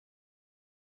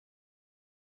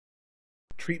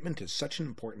Treatment is such an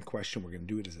important question, we're going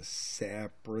to do it as a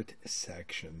separate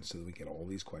section so that we get all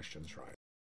these questions right.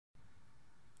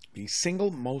 The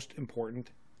single most important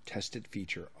tested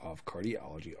feature of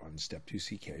cardiology on Step 2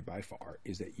 CK by far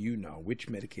is that you know which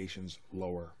medications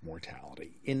lower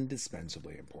mortality.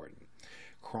 Indispensably important.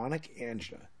 Chronic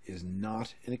angina is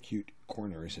not an acute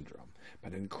coronary syndrome,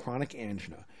 but in chronic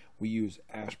angina, we use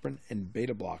aspirin and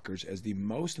beta blockers as the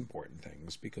most important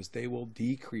things because they will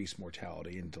decrease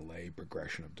mortality and delay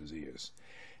progression of disease.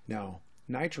 Now,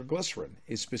 nitroglycerin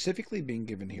is specifically being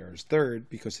given here as third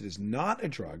because it is not a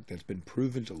drug that's been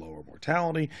proven to lower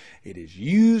mortality. It is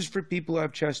used for people who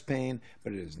have chest pain,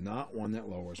 but it is not one that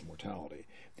lowers mortality.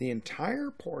 The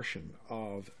entire portion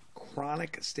of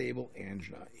chronic stable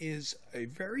angina is a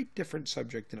very different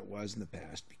subject than it was in the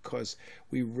past because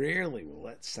we rarely will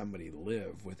let somebody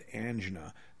live with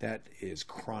angina that is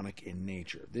chronic in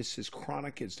nature. This is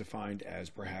chronic is defined as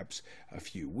perhaps a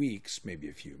few weeks, maybe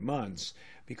a few months,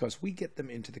 because we get them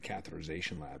into the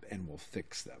catheterization lab and we'll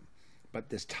fix them. But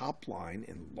this top line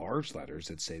in large letters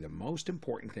that say the most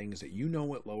important thing is that you know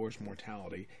what lowers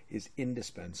mortality is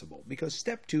indispensable because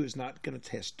Step 2 is not going to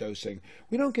test dosing.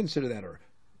 We don't consider that a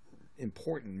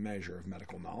important measure of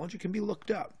medical knowledge. It can be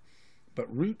looked up.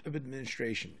 But route of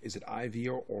administration, is it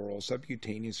IV or oral,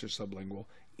 subcutaneous or sublingual,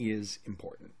 is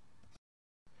important.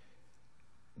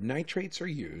 Nitrates are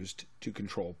used to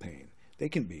control pain. They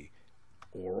can be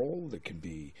oral, they can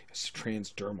be a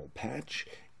transdermal patch,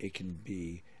 it can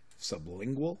be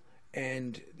sublingual,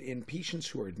 and in patients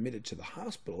who are admitted to the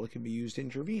hospital, it can be used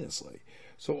intravenously.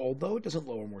 So although it doesn't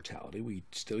lower mortality, we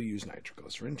still use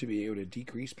nitroglycerin to be able to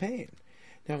decrease pain.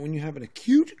 Now, when you have an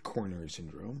acute coronary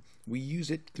syndrome, we use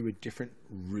it through a different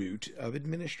route of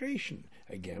administration.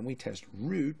 Again, we test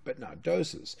route, but not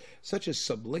doses, such as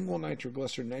sublingual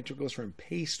nitroglycerin, nitroglycerin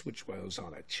paste, which goes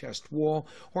on a chest wall,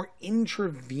 or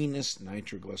intravenous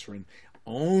nitroglycerin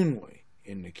only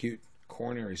in acute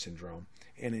coronary syndrome.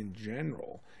 And in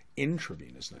general,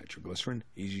 intravenous nitroglycerin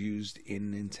is used in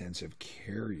an intensive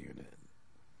care unit.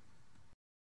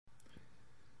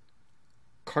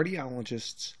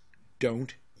 Cardiologists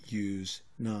don't use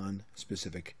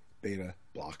non-specific beta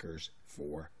blockers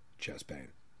for chest pain.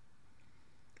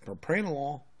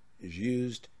 Propranolol is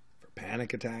used for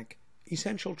panic attack,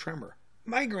 essential tremor,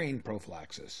 migraine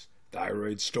prophylaxis,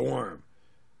 thyroid storm.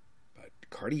 But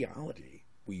cardiology,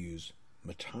 we use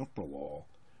metoprolol,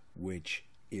 which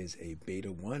is a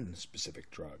beta-1 specific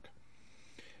drug.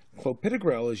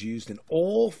 Clopidogrel is used in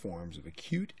all forms of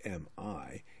acute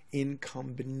MI in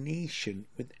combination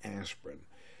with aspirin.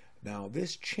 Now,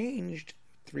 this changed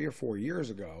 3 or 4 years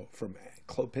ago from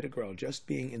clopidogrel just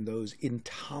being in those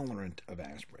intolerant of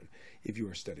aspirin. If you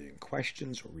are studying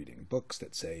questions or reading books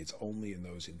that say it's only in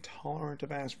those intolerant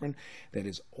of aspirin, that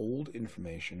is old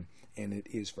information, and it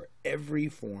is for every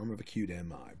form of acute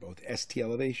MI, both ST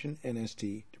elevation and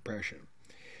ST depression.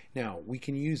 Now, we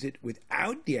can use it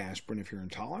without the aspirin if you're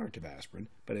intolerant of aspirin,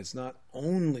 but it's not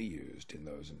only used in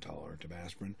those intolerant of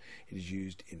aspirin. It is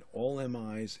used in all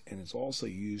MIs, and it's also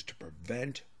used to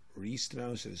prevent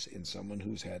restenosis in someone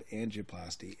who's had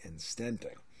angioplasty and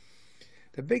stenting.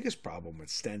 The biggest problem with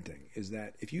stenting is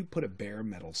that if you put a bare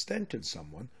metal stent in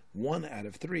someone, 1 out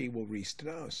of 3 will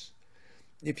restenose.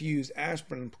 If you use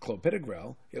aspirin and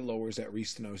clopidogrel, it lowers that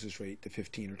restenosis rate to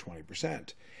 15 or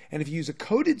 20%. And if you use a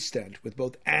coated stent with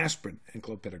both aspirin and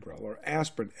clopidogrel, or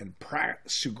aspirin and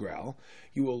prasugrel,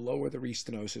 you will lower the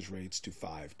restenosis rates to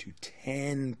 5 to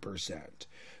 10%.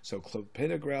 So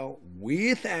clopidogrel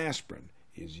with aspirin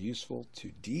is useful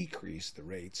to decrease the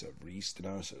rates of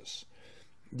restenosis.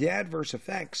 The adverse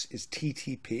effects is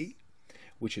TTP,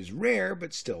 which is rare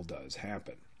but still does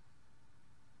happen.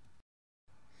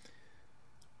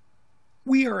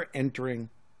 We are entering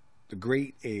the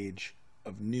great age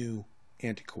of new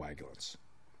anticoagulants.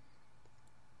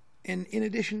 And in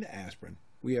addition to aspirin,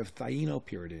 we have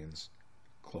thienopyridines,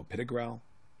 clopidogrel,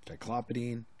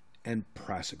 ticlopidine, and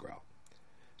prasugrel.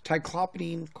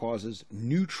 Ticlopidine causes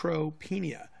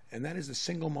neutropenia, and that is the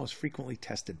single most frequently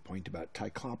tested point about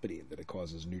ticlopidine, that it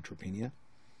causes neutropenia.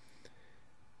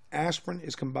 Aspirin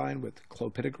is combined with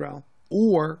clopidogrel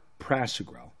or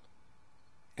prasugrel,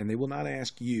 and they will not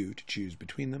ask you to choose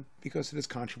between them because it is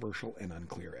controversial and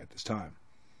unclear at this time.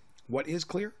 What is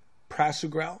clear?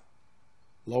 Prasugrel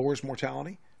lowers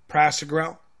mortality.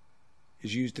 Prasugrel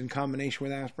is used in combination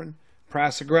with aspirin.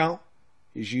 Prasugrel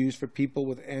is used for people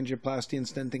with angioplasty and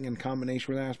stenting in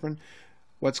combination with aspirin.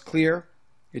 What's clear?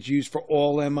 It's used for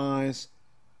all MIs.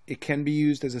 It can be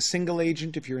used as a single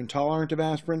agent if you're intolerant of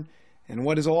aspirin. And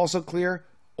what is also clear?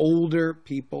 Older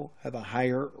people have a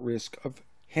higher risk of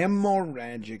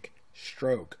hemorrhagic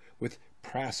stroke with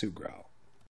prasugrel.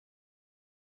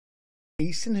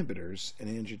 ACE inhibitors and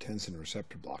angiotensin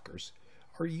receptor blockers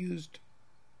are used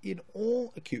in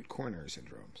all acute coronary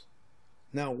syndromes.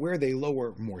 Now, where they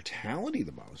lower mortality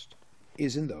the most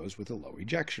is in those with a low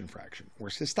ejection fraction or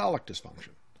systolic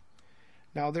dysfunction.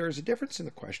 Now, there is a difference in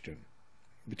the question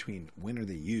between when are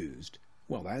they used,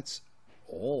 well, that's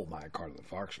all myocardial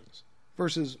infarctions,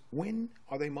 versus when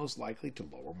are they most likely to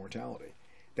lower mortality.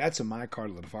 That's a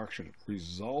myocardial infarction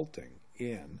resulting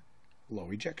in low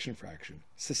ejection fraction,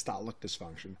 systolic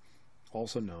dysfunction,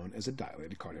 also known as a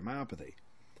dilated cardiomyopathy.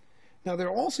 Now, they're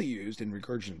also used in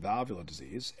regurgitant valvular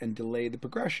disease and delay the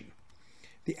progression.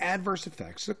 The adverse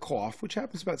effects are cough, which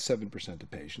happens about 7%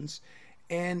 of patients,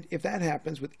 and if that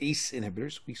happens with ACE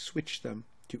inhibitors, we switch them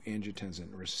to angiotensin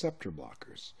receptor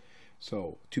blockers.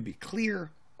 So, to be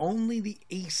clear, only the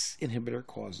ACE inhibitor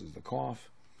causes the cough,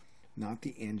 not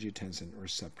the angiotensin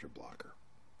receptor blocker.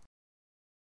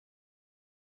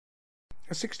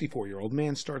 A 64-year-old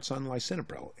man starts on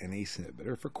lisinopril, an ACE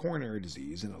inhibitor, for coronary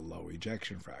disease and a low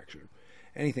ejection fraction.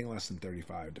 Anything less than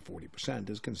 35 to 40%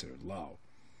 is considered low.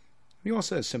 He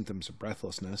also has symptoms of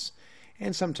breathlessness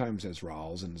and sometimes has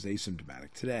rales and is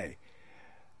asymptomatic today.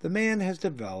 The man has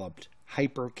developed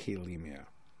hyperkalemia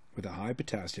with a high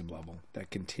potassium level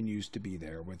that continues to be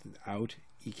there without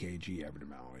EKG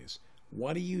abnormalities.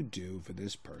 What do you do for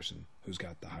this person who's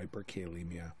got the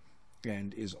hyperkalemia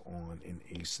and is on an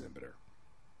ACE inhibitor?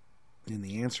 And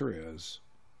the answer is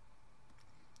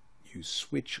you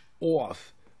switch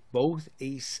off both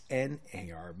ACE and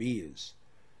ARBs.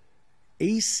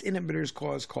 ACE inhibitors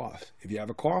cause cough. If you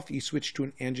have a cough, you switch to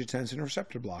an angiotensin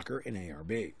receptor blocker, an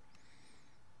ARB.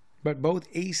 But both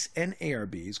ACE and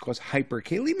ARBs cause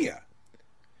hyperkalemia.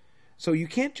 So you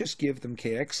can't just give them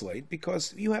K-Xylate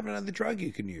because you have another drug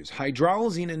you can use.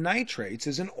 Hydralazine and nitrates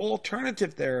is an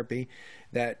alternative therapy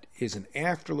that is an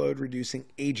afterload reducing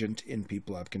agent in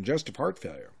people who have congestive heart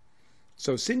failure.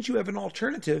 So since you have an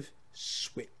alternative,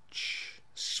 switch.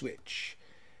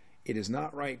 It is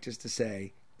not right just to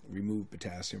say remove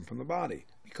potassium from the body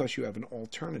because you have an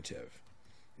alternative.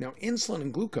 Now, insulin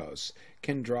and glucose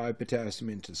can drive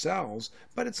potassium into cells,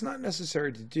 but it's not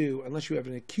necessary to do unless you have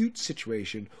an acute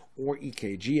situation or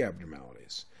EKG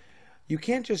abnormalities. You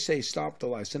can't just say stop the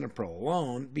lisinopril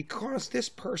alone because this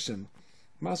person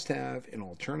must have an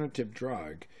alternative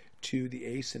drug to the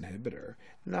ACE inhibitor,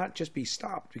 not just be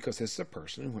stopped because this is a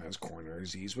person who has coronary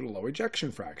disease with a low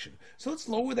ejection fraction. So let's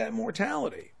lower that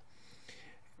mortality.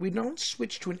 We don't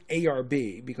switch to an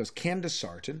ARB because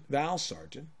candesartan,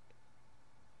 valsartan,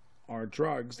 are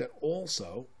drugs that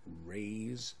also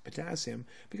raise potassium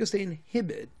because they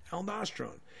inhibit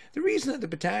aldosterone. The reason that the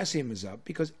potassium is up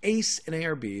because ACE and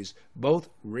ARBs both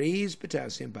raise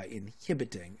potassium by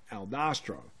inhibiting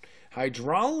aldosterone.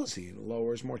 Hydralazine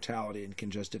lowers mortality in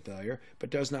congestive failure but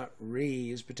does not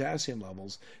raise potassium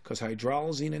levels because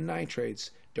hydralazine and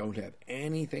nitrates don't have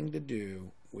anything to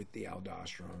do with the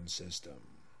aldosterone system.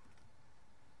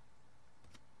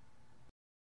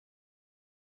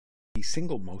 The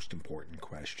single most important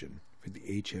question for the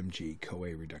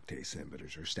HMG-CoA reductase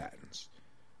inhibitors or statins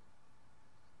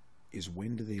is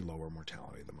when do they lower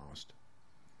mortality the most?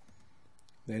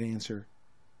 That answer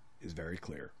is very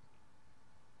clear.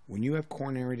 When you have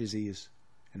coronary disease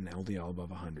and an LDL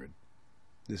above 100,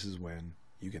 this is when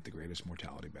you get the greatest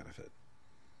mortality benefit.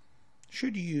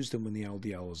 Should you use them when the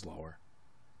LDL is lower?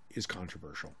 Is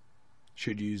controversial.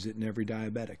 Should you use it in every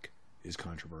diabetic? Is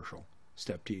controversial.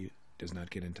 Step 2 does not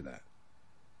get into that.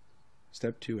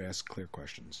 Step 2 asks clear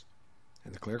questions.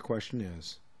 And the clear question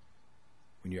is,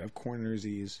 when you have coronary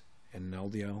disease and an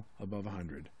LDL above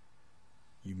 100,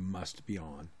 you must be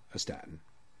on a statin.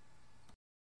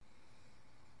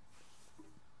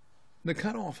 The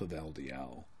cutoff of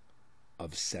LDL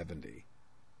of 70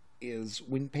 is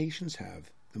when patients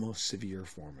have the most severe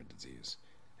form of disease.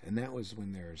 And that was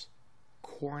when there's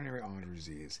coronary artery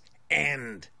disease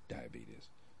and diabetes.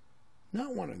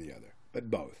 Not one or the other, but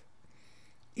both.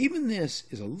 Even this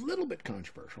is a little bit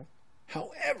controversial.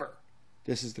 However,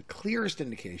 this is the clearest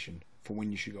indication for when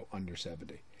you should go under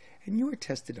 70. And you are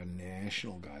tested on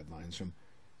national guidelines from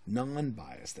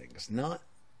non-biased things, not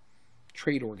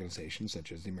trade organizations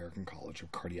such as the American College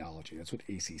of Cardiology. That's what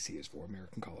ACC is for,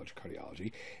 American College of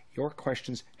Cardiology. Your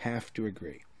questions have to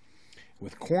agree.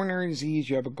 With coronary disease,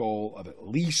 you have a goal of at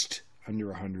least under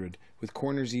 100. With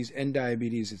coronary disease and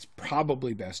diabetes, it's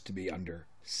probably best to be under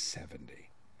 70.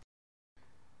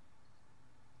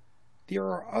 There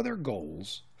are other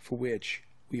goals for which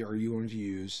we are going to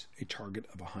use a target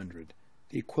of 100,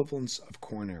 the equivalence of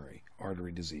coronary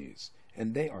artery disease.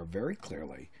 And they are very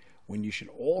clearly when you should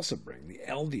also bring the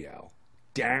LDL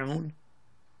down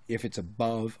if it's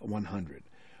above 100.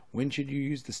 When should you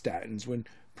use the statins? When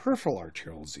peripheral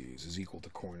arterial disease is equal to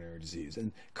coronary disease,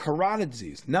 and carotid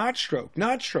disease, not stroke,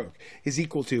 is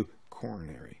equal to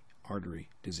coronary artery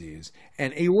disease,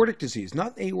 and aortic disease,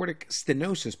 not aortic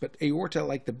stenosis, but aorta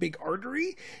like the big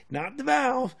artery, not the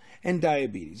valve, and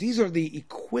diabetes. These are the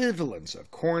equivalents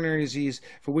of coronary disease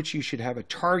for which you should have a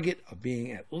target of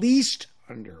being at least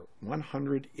under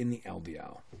 100 in the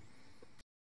LDL.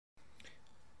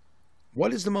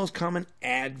 What is the most common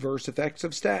adverse effects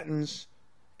of statins?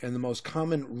 And the most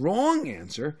common wrong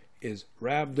answer is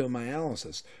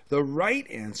rhabdomyolysis. The right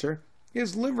answer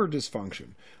is liver dysfunction.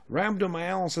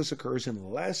 Rhabdomyolysis occurs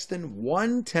in less than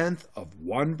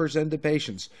 0.1% of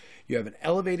patients. You have an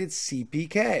elevated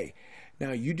CPK.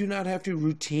 Now, you do not have to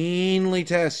routinely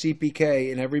test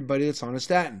CPK in everybody that's on a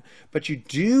statin, but you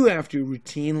do have to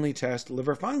routinely test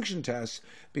liver function tests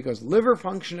because liver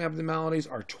function abnormalities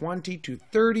are 20 to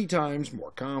 30 times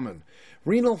more common.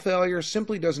 Renal failure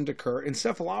simply doesn't occur,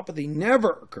 encephalopathy never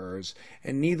occurs,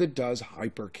 and neither does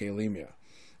hyperkalemia.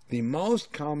 The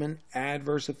most common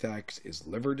adverse effects is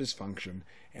liver dysfunction,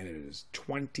 and it is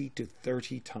 20 to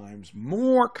 30 times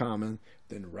more common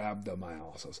than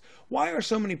rhabdomyolysis. Why are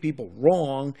so many people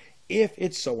wrong if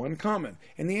it's so uncommon?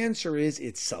 And the answer is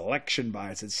it's selection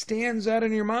bias. It stands out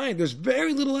in your mind. There's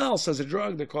very little else as a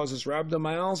drug that causes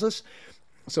rhabdomyolysis,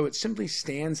 so it simply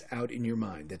stands out in your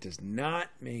mind. That does not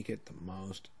make it the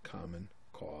most common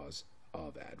cause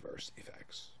of adverse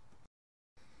effects.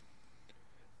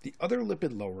 The other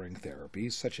lipid-lowering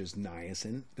therapies, such as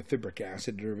niacin, the fibric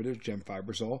acid derivative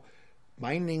gemfibrozole,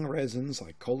 binding resins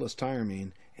like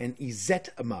cholestyramine, and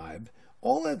ezetimibe,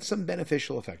 all have some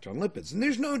beneficial effect on lipids. And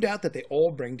there's no doubt that they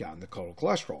all bring down the total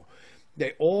cholesterol.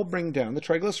 They all bring down the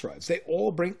triglycerides. They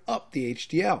all bring up the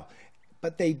HDL.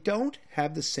 But they don't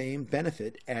have the same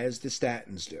benefit as the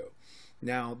statins do.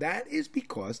 Now, that is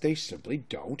because they simply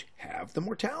don't have the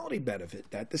mortality benefit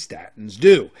that the statins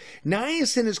do.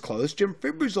 Niacin is close,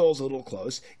 gemfibrozole is a little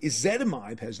close,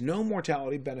 ezetimibe has no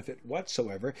mortality benefit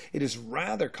whatsoever. It is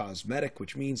rather cosmetic,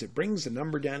 which means it brings the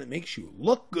number down, it makes you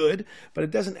look good, but it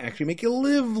doesn't actually make you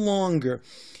live longer.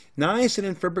 Niacin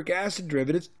and fibric acid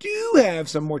derivatives do have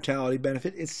some mortality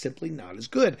benefit. It's simply not as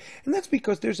good. And that's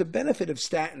because there's a benefit of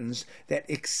statins that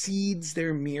exceeds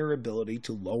their mere ability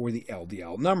to lower the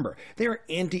LDL number. They are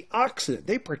antioxidant.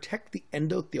 They protect the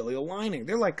endothelial lining.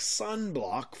 They're like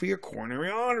sunblock for your coronary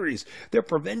arteries. They're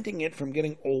preventing it from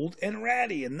getting old and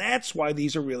ratty. And that's why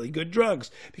these are really good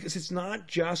drugs, because it's not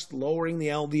just lowering the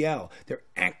LDL. They're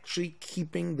actually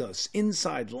keeping the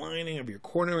inside lining of your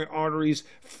coronary arteries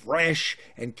fresh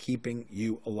and keeping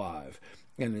you alive,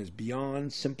 and it is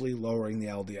beyond simply lowering the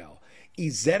LDL.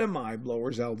 Ezetimibe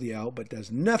lowers LDL but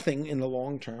does nothing in the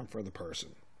long term for the person.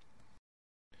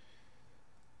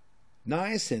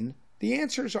 Niacin, the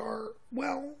answers are,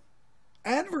 well,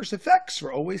 adverse effects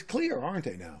are always clear, aren't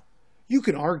they now? You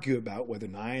can argue about whether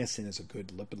niacin is a good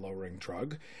lipid-lowering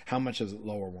drug, how much does it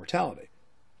lower mortality.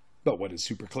 But what is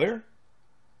super clear?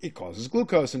 It causes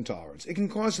glucose intolerance. It can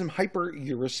cause some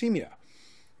hyperuricemia.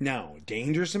 Now,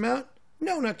 dangerous amount?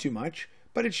 No, not too much,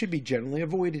 but it should be generally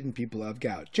avoided in people who have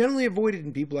gout, generally avoided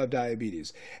in people who have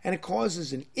diabetes, and it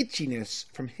causes an itchiness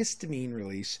from histamine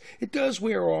release. It does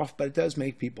wear off, but it does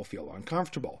make people feel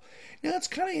uncomfortable. Now, it's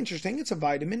kind of interesting. It's a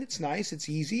vitamin. It's nice. It's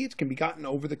easy. It can be gotten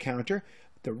over the counter.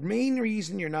 The main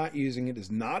reason you're not using it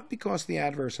is not because of the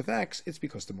adverse effects, it's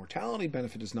because the mortality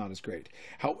benefit is not as great.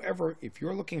 However, if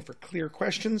you're looking for clear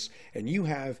questions and you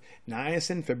have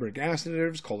niacin, fibric acid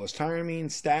derivatives, cholestyramine,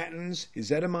 statins,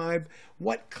 ezetimibe,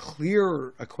 what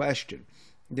clearer a question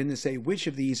than to say which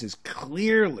of these is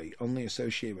clearly only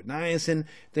associated with niacin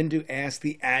than to ask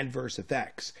the adverse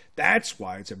effects. That's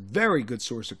why it's a very good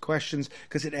source of questions,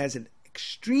 because it has an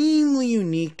extremely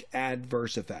unique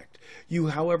adverse effect. You,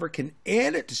 however, can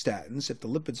add it to statins if the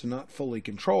lipids are not fully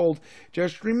controlled.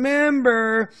 Just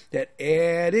remember that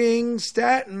adding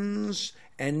statins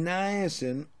and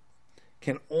niacin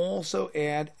can also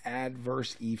add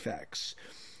adverse effects.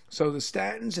 So the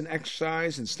statins and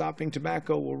exercise and stopping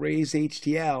tobacco will raise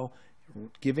HDL.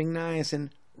 Giving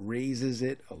niacin raises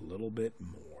it a little bit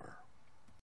more.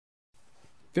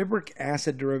 Fibric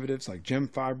acid derivatives like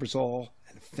gemfibrozole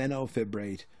and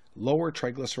fenofibrate lower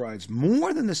triglycerides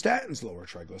more than the statins lower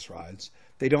triglycerides.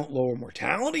 They don't lower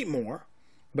mortality more,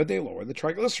 but they lower the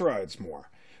triglycerides more.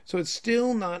 So it's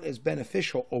still not as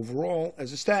beneficial overall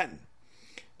as a statin.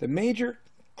 The major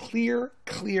clear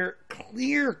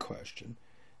question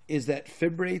is that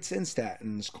fibrates and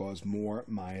statins cause more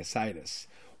myositis.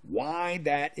 Why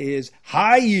that is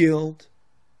high yield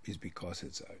is because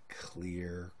it's a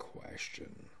clear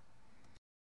question.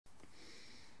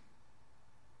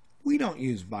 We don't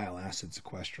use bile acid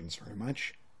sequestrants very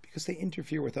much because they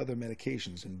interfere with other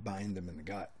medications and bind them in the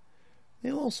gut.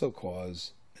 They also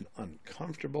cause an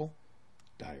uncomfortable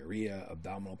diarrhea,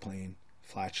 abdominal pain,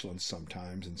 flatulence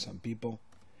sometimes in some people,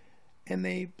 and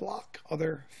they block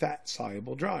other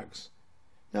fat-soluble drugs.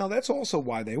 Now, that's also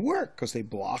why they work, because they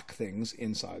block things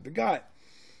inside the gut.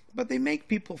 But they make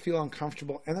people feel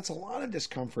uncomfortable, and that's a lot of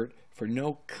discomfort for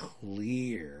no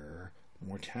clear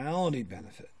mortality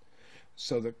benefit.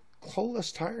 So the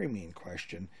cholestyramine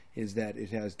question is that it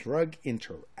has drug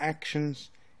interactions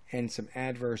and some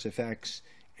adverse effects,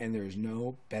 and there's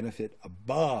no benefit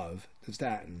above the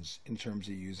statins in terms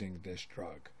of using this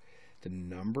drug. The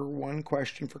number one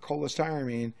question for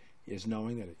cholestyramine is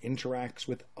knowing that it interacts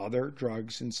with other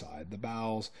drugs inside the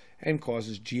bowels and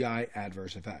causes GI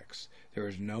adverse effects. There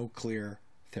is no clear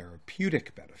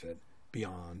therapeutic benefit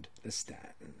beyond the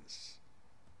statins.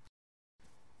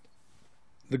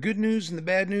 The good news and the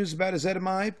bad news about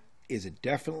ezetimibe is it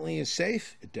definitely is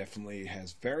safe, it definitely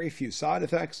has very few side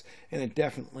effects, and it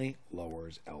definitely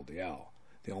lowers LDL.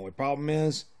 The only problem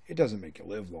is it doesn't make you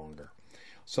live longer.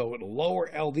 So it'll lower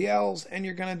LDLs, and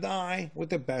you're going to die with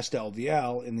the best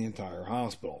LDL in the entire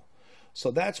hospital. So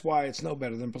that's why it's no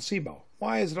better than placebo.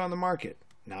 Why is it on the market?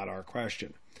 Not our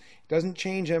question. It doesn't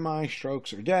change MI,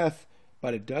 strokes, or death,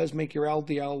 but it does make your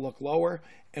LDL look lower,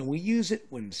 and we use it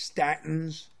when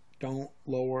statins don't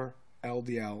lower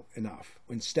LDL enough.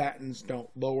 When statins don't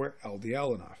lower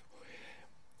LDL enough.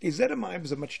 Ezetimibe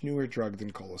is a much newer drug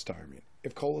than cholestyramine.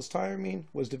 If cholestyramine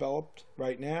was developed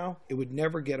right now, it would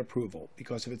never get approval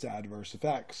because of its adverse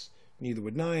effects. Neither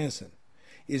would niacin.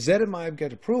 Ezetimibe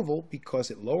got approval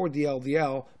because it lowered the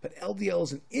LDL, but LDL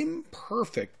is an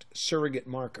imperfect surrogate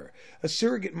marker. A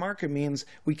surrogate marker means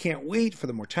we can't wait for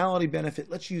the mortality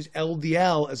benefit. Let's use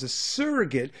LDL as a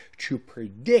surrogate to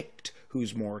predict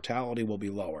whose mortality will be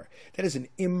lower. That is an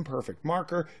imperfect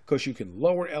marker because you can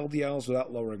lower LDLs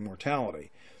without lowering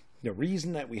mortality. The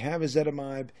reason that we have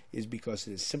ezetimibe is because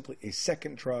it is simply a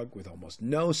second drug with almost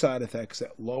no side effects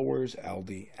that lowers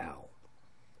LDL.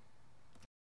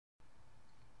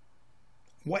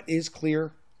 What is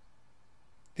clear?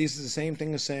 This is the same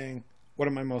thing as saying, what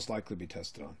am I most likely to be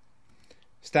tested on?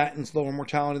 Statins lower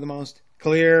mortality the most?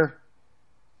 Clear.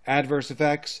 Adverse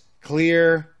effects?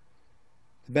 Clear.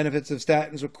 The benefits of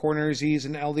statins with coronary disease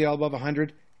and LDL above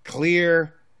 100?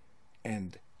 Clear.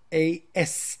 And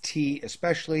AST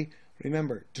especially.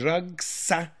 Remember,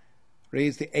 drugs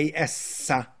raise the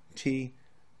AST.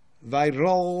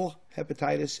 Viral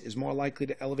hepatitis is more likely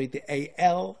to elevate the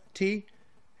ALT,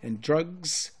 and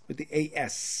drugs with the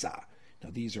AS. Now,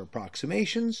 these are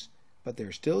approximations, but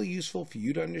they're still useful for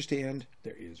you to understand.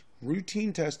 There is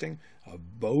routine testing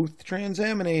of both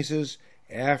transaminases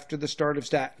after the start of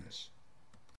statins.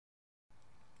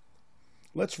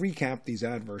 Let's recap these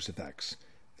adverse effects.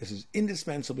 This is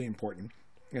indispensably important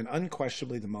and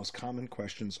unquestionably the most common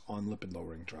questions on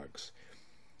lipid-lowering drugs.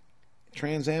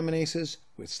 Transaminases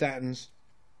with statins,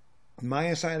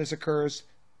 myositis occurs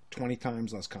 20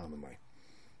 times less commonly.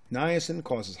 Niacin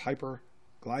causes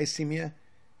hyperglycemia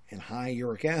and high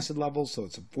uric acid levels, so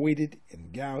it's avoided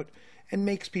in gout, and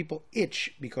makes people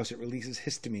itch because it releases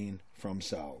histamine from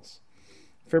cells.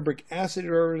 Fibric acid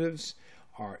derivatives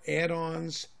are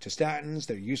add-ons to statins.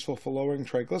 They're useful for lowering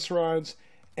triglycerides,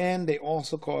 and they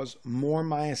also cause more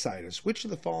myositis. Which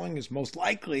of the following is most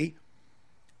likely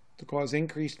to cause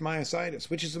increased myositis?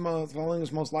 Which of the following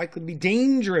is most likely to be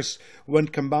dangerous when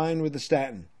combined with the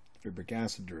statin? Fibric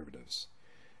acid derivatives.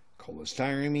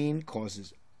 Cholestyramine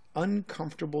causes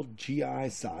uncomfortable GI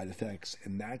side effects,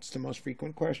 and that's the most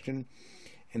frequent question.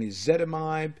 And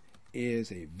ezetimibe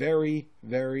is a very,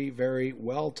 very, very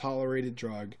well-tolerated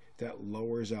drug that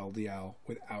lowers LDL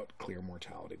without clear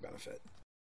mortality benefit.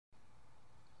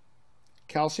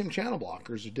 Calcium channel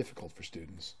blockers are difficult for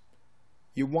students.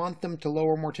 You want them to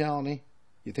lower mortality.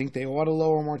 You think they ought to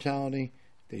lower mortality.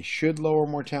 They should lower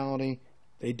mortality.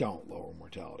 They don't lower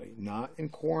mortality, not in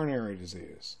coronary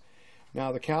disease.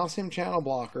 Now, the calcium channel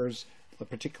blockers,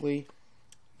 particularly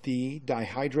the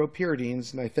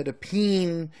dihydropyridines,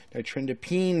 nifedipine,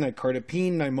 nitrindipine,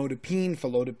 nicardipine, nimodipine,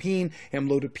 felodipine,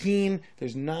 amlodipine,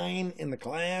 there's 9 in the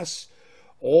class,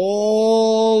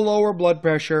 all lower blood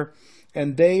pressure,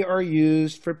 and they are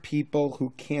used for people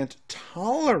who can't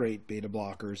tolerate beta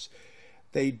blockers.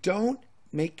 They don't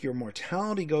make your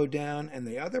mortality go down, and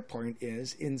the other point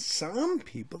is, in some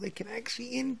people, they can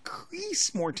actually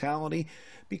increase mortality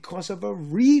because of a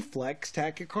reflex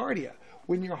tachycardia.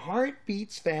 When your heart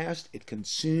beats fast, it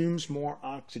consumes more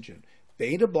oxygen.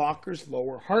 Beta blockers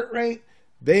lower heart rate.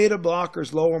 Beta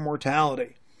blockers lower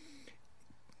mortality.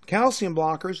 Calcium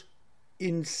blockers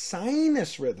in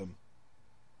sinus rhythm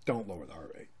don't lower the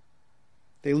heart rate.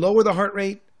 They lower the heart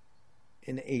rate,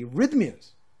 in arrhythmias,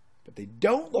 but they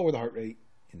don't lower the heart rate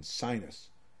in sinus.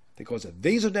 They cause a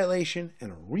vasodilation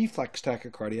and a reflex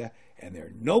tachycardia, and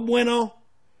they're no bueno.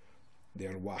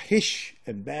 They're wahish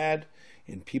and bad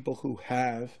in people who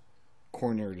have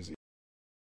coronary disease.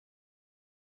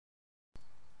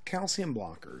 Calcium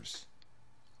blockers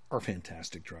are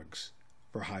fantastic drugs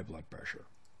for high blood pressure.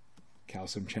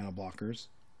 Calcium channel blockers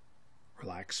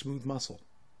relax smooth muscle.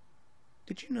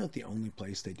 Did you know that the only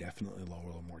place they definitely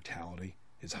lower the mortality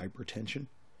is hypertension?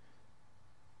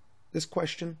 This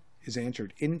question is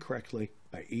answered incorrectly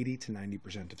by 80 to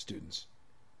 90% of students.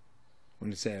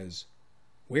 When it says,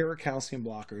 where are calcium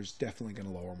blockers definitely going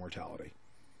to lower mortality?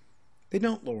 They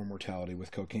don't lower mortality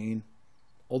with cocaine,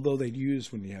 although they'd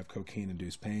use when you have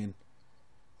cocaine-induced pain.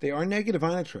 They are negative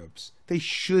inotropes. They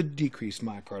should decrease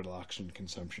myocardial oxygen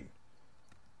consumption,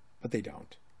 but they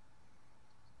don't.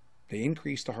 They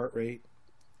increase the heart rate,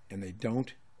 and they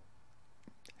don't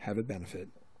have a benefit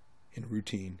in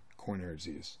routine coronary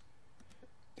disease.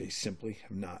 They simply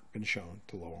have not been shown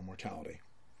to lower mortality.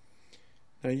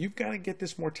 Now, you've got to get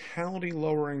this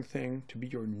mortality-lowering thing to be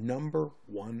your number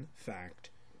one fact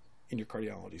in your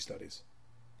cardiology studies.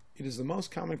 It is the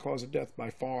most common cause of death by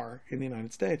far in the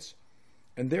United States,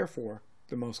 and therefore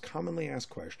the most commonly asked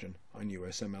question on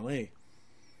USMLE.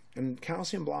 And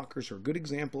calcium blockers are a good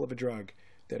example of a drug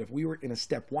that if we were in a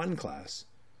step 1 class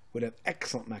would have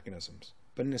excellent mechanisms,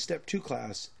 but in a step 2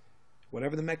 class,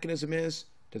 whatever the mechanism is,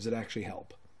 does it actually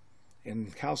help?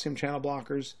 In calcium channel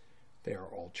blockers, they are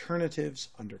alternatives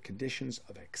under conditions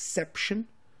of exception,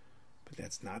 but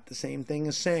that's not the same thing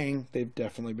as saying they've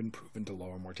definitely been proven to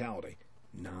lower mortality.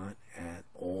 Not at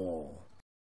all.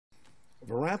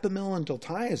 Verapamil and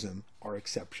diltiazem are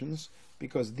exceptions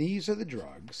because these are the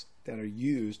drugs that are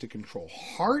used to control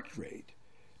heart rate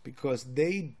because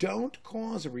they don't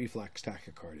cause a reflex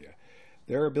tachycardia.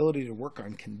 Their ability to work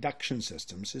on conduction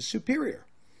systems is superior.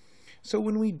 So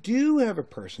when we do have a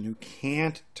person who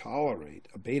can't tolerate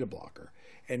a beta blocker,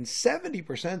 and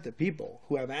 70% of people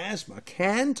who have asthma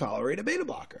can tolerate a beta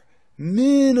blocker,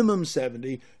 minimum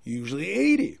 70, usually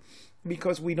 80,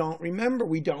 because we don't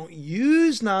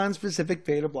use non-specific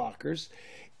beta blockers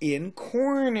in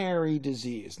coronary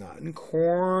disease, not in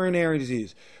coronary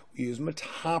disease. We use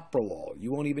metoprolol.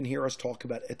 You won't even hear us talk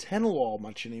about atenolol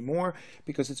much anymore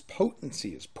because its potency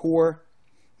is poor.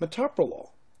 Metoprolol.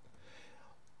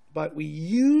 But we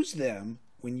use them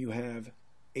when you have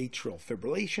atrial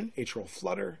fibrillation, atrial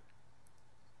flutter,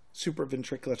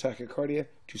 supraventricular tachycardia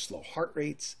to slow heart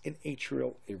rates, and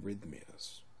atrial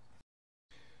arrhythmias.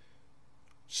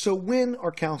 So when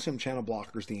are calcium channel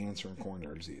blockers the answer in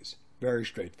coronary disease? Very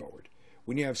straightforward.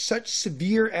 When you have such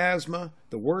severe asthma,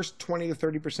 the worst 20 to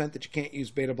 30% that you can't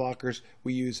use beta blockers,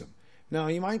 we use them. Now,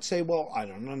 you might say, well, I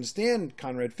don't understand,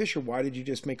 Conrad Fisher, why did you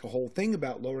just make a whole thing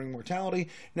about lowering mortality?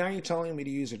 Now you're telling me to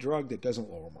use a drug that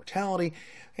doesn't lower mortality.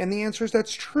 And the answer is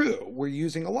that's true. We're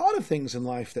using a lot of things in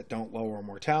life that don't lower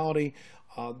mortality,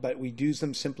 but we use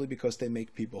them simply because they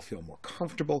make people feel more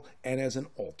comfortable and as an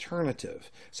alternative,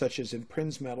 such as in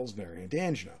Prinz Metal's variant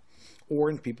angina, or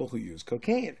in people who use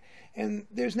cocaine. And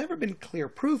there's never been clear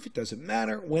proof. It doesn't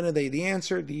matter. When are they the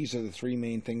answer? These are the three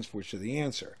main things for which they're the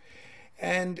answer.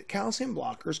 And calcium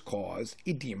blockers cause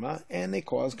edema and they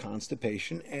cause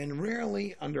constipation, and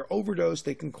rarely under overdose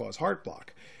they can cause heart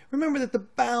block. Remember that the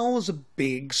bowel is a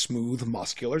big, smooth,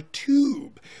 muscular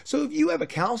tube. So if you have a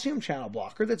calcium channel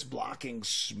blocker that's blocking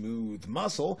smooth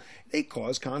muscle, they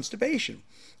cause constipation.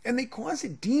 And they cause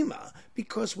edema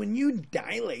because when you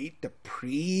dilate the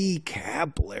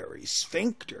precapillary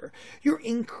sphincter, you're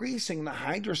increasing the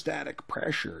hydrostatic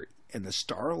pressure and the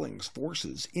Starling's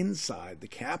forces inside the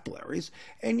capillaries,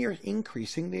 and you're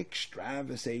increasing the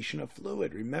extravasation of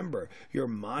fluid. Remember your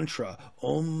mantra,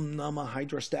 Om Namah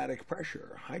Hydrostatic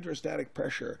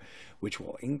pressure, which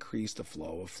will increase the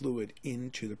flow of fluid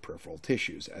into the peripheral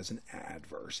tissues as an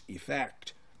adverse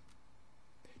effect.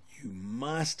 You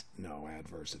must know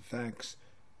adverse effects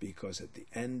because at the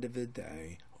end of the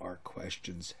day, our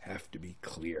questions have to be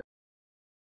clear.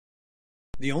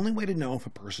 The only way to know if a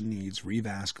person needs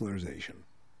revascularization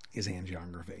is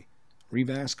angiography.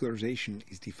 Revascularization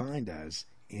is defined as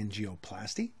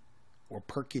angioplasty or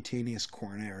percutaneous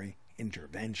coronary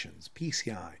interventions,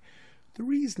 PCI. The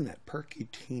reason that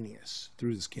percutaneous,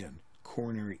 through the skin,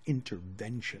 coronary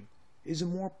intervention is a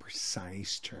more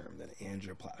precise term than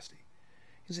angioplasty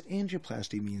is that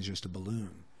angioplasty means just a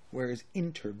balloon, whereas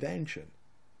intervention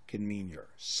can mean you're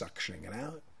suctioning it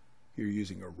out, you're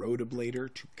using a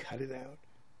rotablator to cut it out.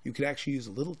 You could actually use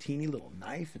a little teeny little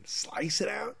knife and slice it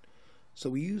out. So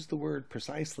we use the word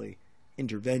precisely,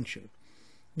 intervention.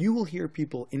 You will hear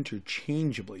people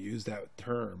interchangeably use that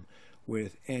term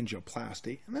with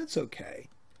angioplasty, and that's okay.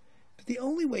 But the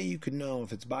only way you can know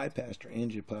if it's bypassed or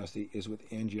angioplasty is with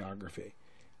angiography.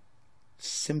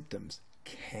 Symptoms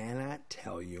cannot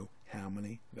tell you how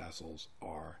many vessels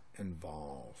are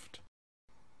involved.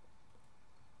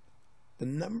 The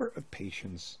number of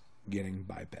patients getting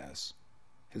bypass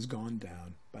has gone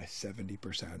down by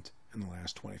 70% in the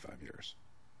last 25 years.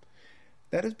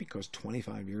 That is because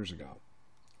 25 years ago,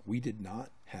 we did not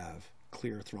have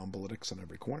clear thrombolytics on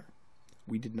every corner.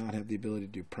 We did not have the ability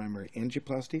to do primary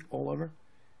angioplasty all over.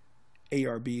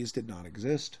 ARBs did not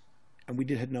exist, and we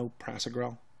had no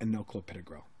prasugrel and no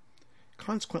clopidogrel.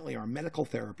 Consequently, our medical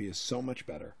therapy is so much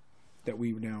better that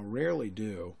we now rarely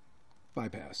do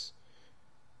bypass.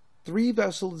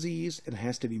 3-vessel disease, it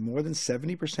has to be more than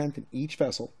 70% in each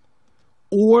vessel,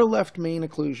 or left main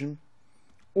occlusion,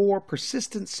 or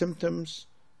persistent symptoms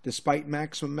despite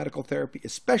maximum medical therapy,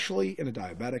 especially in a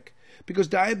diabetic, because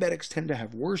diabetics tend to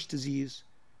have worse disease.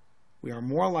 We are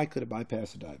more likely to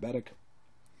bypass a diabetic.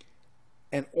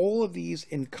 And all of these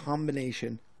in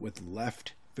combination with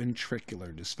left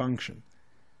ventricular dysfunction.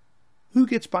 Who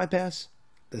gets bypass?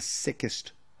 The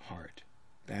sickest heart.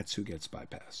 That's who gets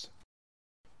bypass.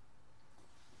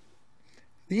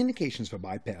 The indications for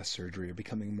bypass surgery are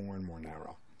becoming more and more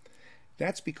narrow.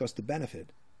 That's because the benefit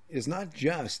is not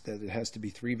just that it has to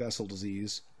be 3-vessel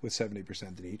disease with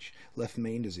 70% in each, left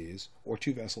main disease, or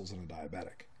 2 vessels in a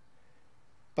diabetic,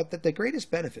 but that the greatest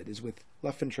benefit is with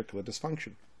left ventricular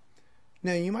dysfunction.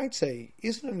 Now you might say,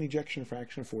 isn't an ejection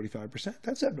fraction of 45%?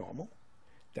 That's abnormal.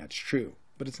 That's true,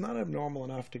 but it's not abnormal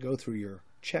enough to go through your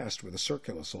chest with a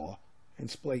circular saw and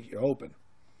split you open.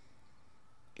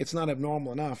 It's not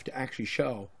abnormal enough to actually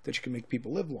show that you can make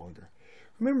people live longer.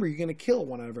 Remember, you're going to kill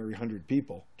 1 out of every 100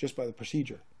 people just by the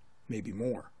procedure, maybe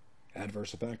more.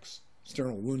 Adverse effects,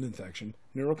 sternal wound infection,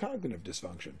 neurocognitive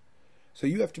dysfunction. So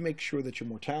you have to make sure that your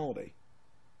mortality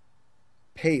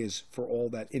pays for all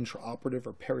that intraoperative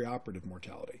or perioperative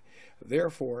mortality.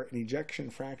 Therefore, an ejection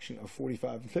fraction of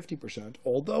 45 and 50%,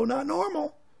 although not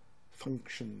normal,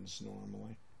 functions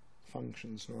normally.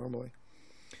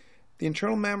 The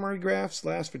internal mammary grafts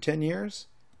last for 10 years,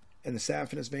 and the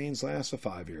saphenous veins last for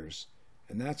 5 years.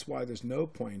 And that's why there's no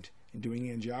point in doing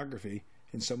angiography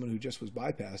in someone who just was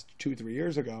bypassed 2 or 3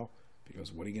 years ago,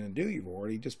 because what are you going to do? You've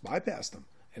already just bypassed them,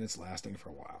 and it's lasting for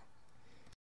a while.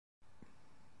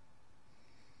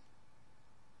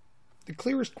 The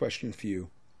clearest question for you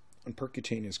on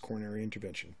percutaneous coronary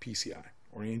intervention, PCI,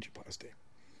 or angioplasty,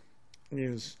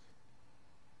 is,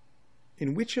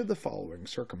 in which of the following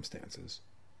circumstances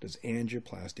does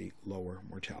angioplasty lower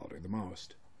mortality the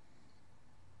most?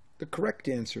 The correct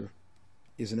answer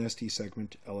is an ST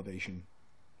segment elevation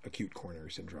acute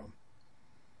coronary syndrome.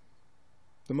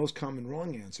 The most common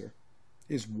wrong answer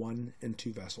is 1 and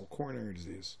 2 vessel coronary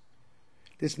disease.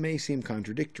 This may seem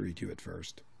contradictory to you at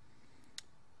first.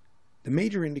 The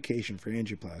major indication for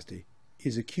angioplasty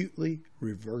is acutely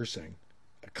reversing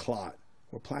a clot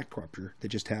or plaque rupture that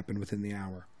just happened within the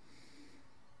hour.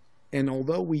 And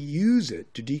although we use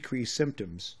it to decrease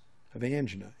symptoms of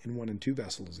angina in 1 and 2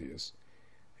 vessel disease,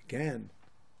 again,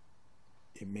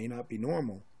 it may not be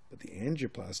normal, but the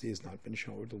angioplasty has not been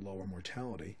shown to lower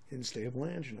mortality in stable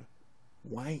angina.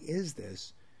 Why is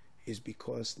this? Is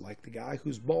because, like the guy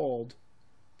who's bald,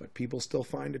 but people still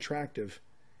find attractive,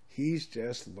 he's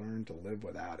just learned to live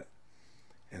without it.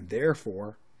 And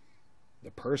therefore,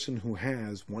 the person who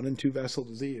has 1 and 2 vessel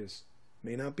disease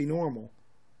may not be normal,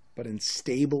 but in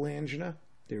stable angina,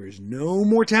 there is no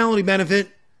mortality benefit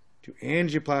to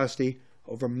angioplasty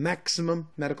over maximum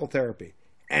medical therapy.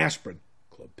 Aspirin,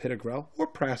 clopidogrel, or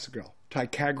prasugrel,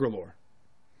 ticagrelor.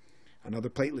 Another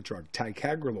platelet drug,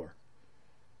 ticagrelor.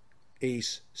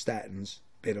 ACE, statins,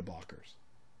 beta blockers.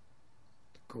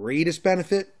 The greatest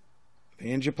benefit of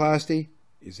angioplasty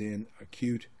is in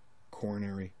acute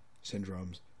coronary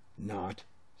syndromes, not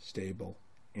stable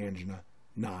angina,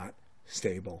 not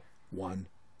stable 1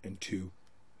 and 2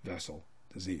 vessel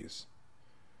disease.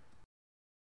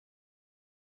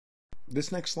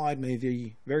 This next slide may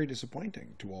be very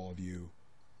disappointing to all of you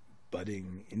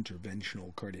budding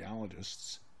interventional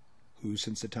cardiologists who,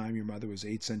 since the time your mother was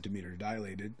 8 centimeters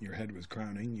dilated, your head was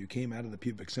crowning, you came out of the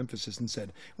pubic symphysis and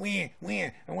said, wah,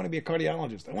 I want to be a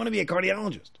cardiologist. I want to be a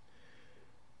cardiologist.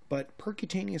 But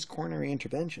percutaneous coronary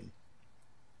intervention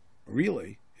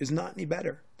really is not any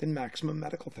better than maximum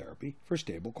medical therapy for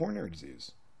stable coronary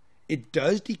disease. It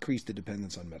does decrease the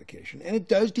dependence on medication, and it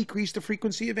does decrease the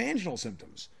frequency of anginal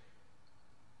symptoms.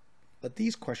 But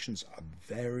these questions are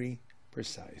very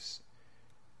precise.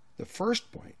 The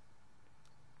first point,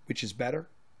 which is better,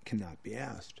 cannot be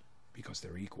asked because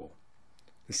they're equal.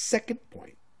 The second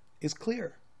point is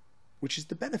clear. which is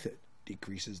the benefit.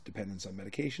 Decreases dependence on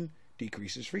medication,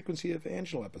 decreases frequency of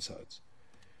angina episodes.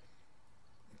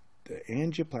 The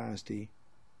angioplasty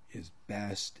is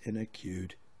best in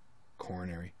acute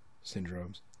coronary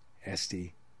syndromes,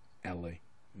 ST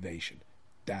elevation.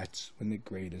 That's when the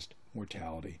greatest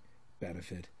mortality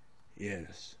benefit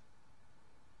is.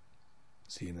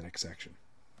 See you in the next section.